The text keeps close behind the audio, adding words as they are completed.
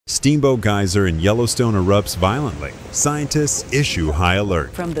Steamboat Geyser in Yellowstone erupts violently. Scientists issue high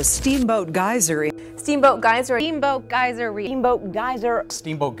alert. From the Steamboat Geyser. Steamboat Geyser. Steamboat Geyser. Steamboat Geyser.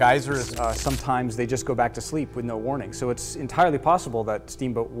 Steamboat geysers, sometimes they just go back to sleep with no warning. So it's entirely possible that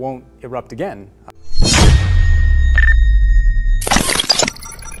Steamboat won't erupt again.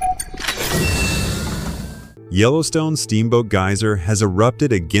 Yellowstone Steamboat Geyser has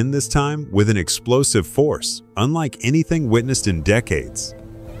erupted again, this time with an explosive force, unlike anything witnessed in decades.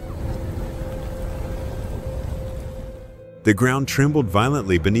 The ground trembled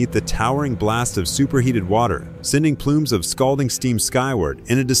violently beneath the towering blast of superheated water, sending plumes of scalding steam skyward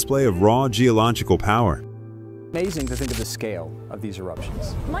in a display of raw geological power. Amazing to think of the scale of these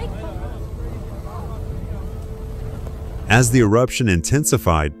eruptions. As the eruption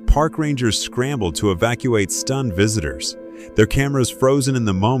intensified, park rangers scrambled to evacuate stunned visitors, their cameras frozen in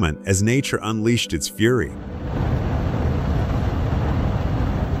the moment as nature unleashed its fury.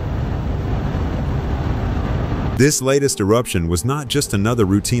 This latest eruption was not just another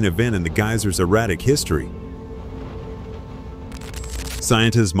routine event in the geyser's erratic history.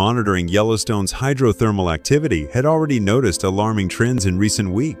 Scientists monitoring Yellowstone's hydrothermal activity had already noticed alarming trends in recent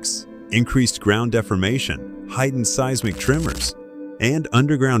weeks: increased ground deformation, heightened seismic tremors, and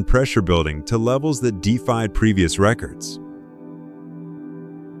underground pressure building to levels that defied previous records.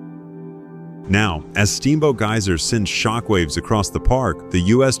 Now, as Steamboat Geyser sends shockwaves across the park, the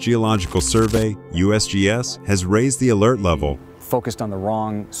U.S. Geological Survey, USGS, has raised the alert level. Focused on the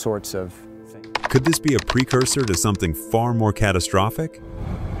wrong sorts of things. Could this be a precursor to something far more catastrophic?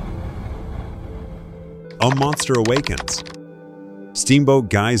 A monster awakens. Steamboat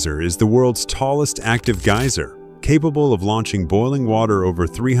Geyser is the world's tallest active geyser, capable of launching boiling water over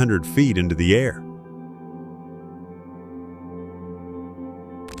 300 feet into the air.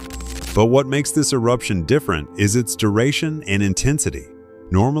 But what makes this eruption different is its duration and intensity.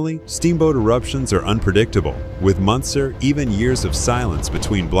 Normally, steamboat eruptions are unpredictable, with months or even years of silence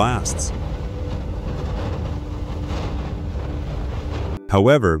between blasts.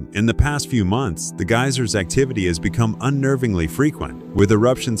 However, in the past few months, the geyser's activity has become unnervingly frequent, with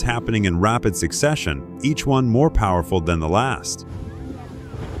eruptions happening in rapid succession, each one more powerful than the last.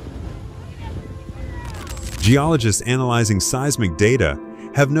 Geologists analyzing seismic data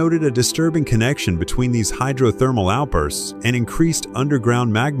have noted a disturbing connection between these hydrothermal outbursts and increased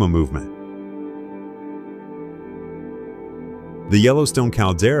underground magma movement. The Yellowstone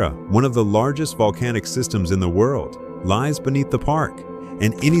Caldera, one of the largest volcanic systems in the world, lies beneath the park,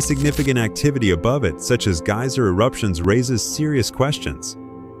 and any significant activity above it, such as geyser eruptions, raises serious questions.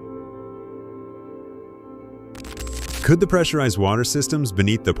 Could the pressurized water systems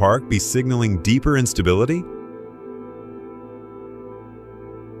beneath the park be signaling deeper instability?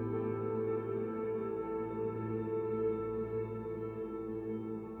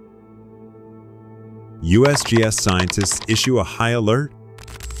 USGS scientists issue a high alert.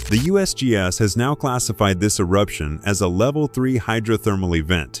 The USGS has now classified this eruption as a Level 3 hydrothermal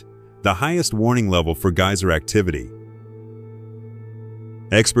event, the highest warning level for geyser activity.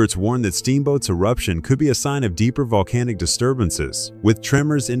 Experts warn that Steamboat's eruption could be a sign of deeper volcanic disturbances, with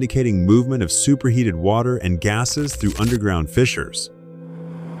tremors indicating movement of superheated water and gases through underground fissures.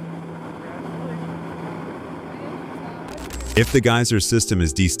 If the geyser system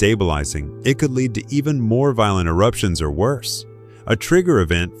is destabilizing, it could lead to even more violent eruptions or worse, a trigger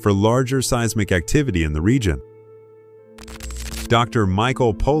event for larger seismic activity in the region. Dr.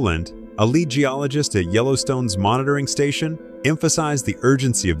 Michael Poland, a lead geologist at Yellowstone's monitoring station, emphasized the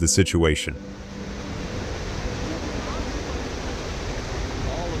urgency of the situation.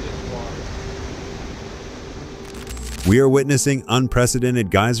 We are witnessing unprecedented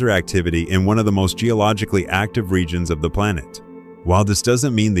geyser activity in one of the most geologically active regions of the planet. While this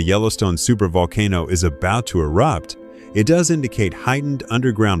doesn't mean the Yellowstone supervolcano is about to erupt, it does indicate heightened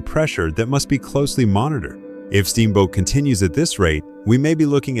underground pressure that must be closely monitored. If Steamboat continues at this rate, we may be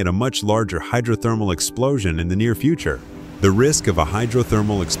looking at a much larger hydrothermal explosion in the near future. The risk of a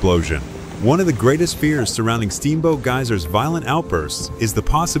hydrothermal explosion. One of the greatest fears surrounding Steamboat Geyser's violent outbursts is the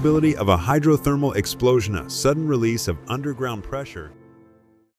possibility of a hydrothermal explosion, a sudden release of underground pressure